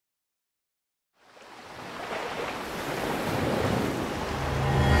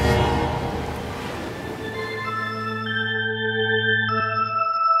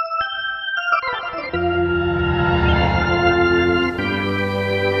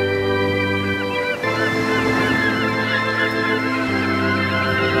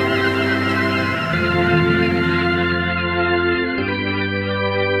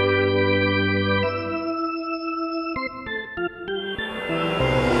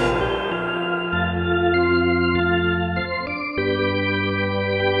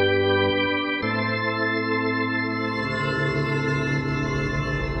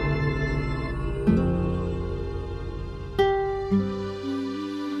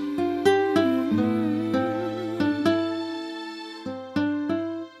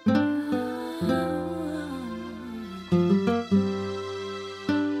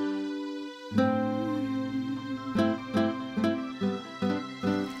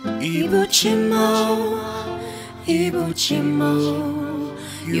Igbo CHIMO, Igbo CHIMO,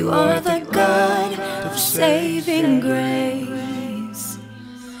 you are the God of saving grace,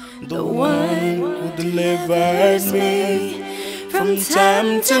 the one who delivers me from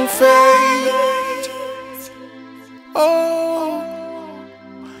tempting fate. Oh,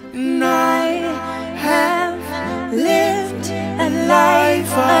 and I have lived a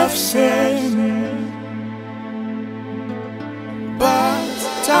life of sin, but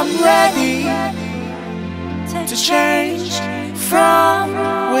I'm ready to change from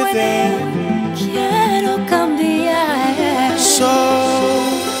within. Quiero cambiar. So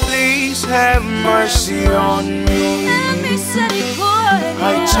please have mercy on me. I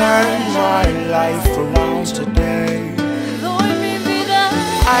turn my life around today.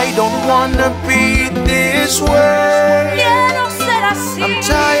 I don't wanna be this way. I'm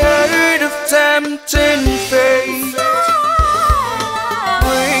tired of tempting fate.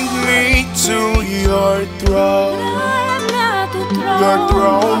 Bring me to your throne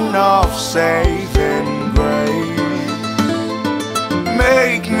of saving grace.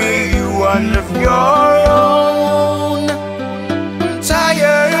 Make me one of your own. I'm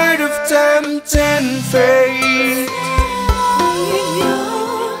tired of tempting fate.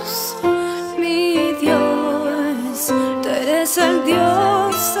 Mi Dios, tú eres el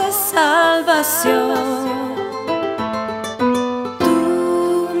Dios de salvación.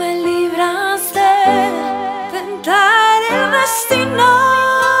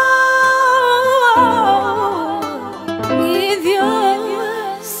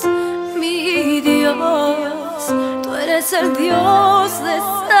 Tú eres el Dios de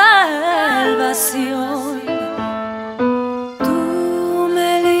salvación. Tú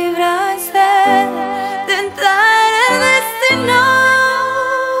me libraste de entrar en destino.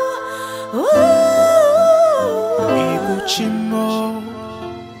 Igbo CHIMO,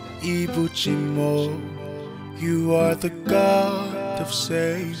 Igbo CHIMO, you are the God of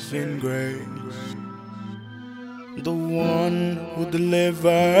saving grace, the one who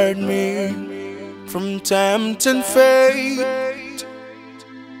delivered me from tempting fate.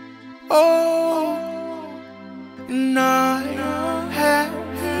 Oh, and I have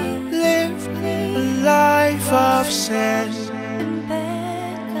lived a life of sin,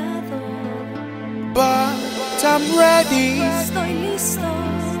 but I'm ready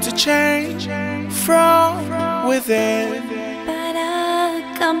to change from within. Para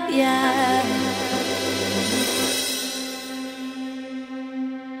cambiar.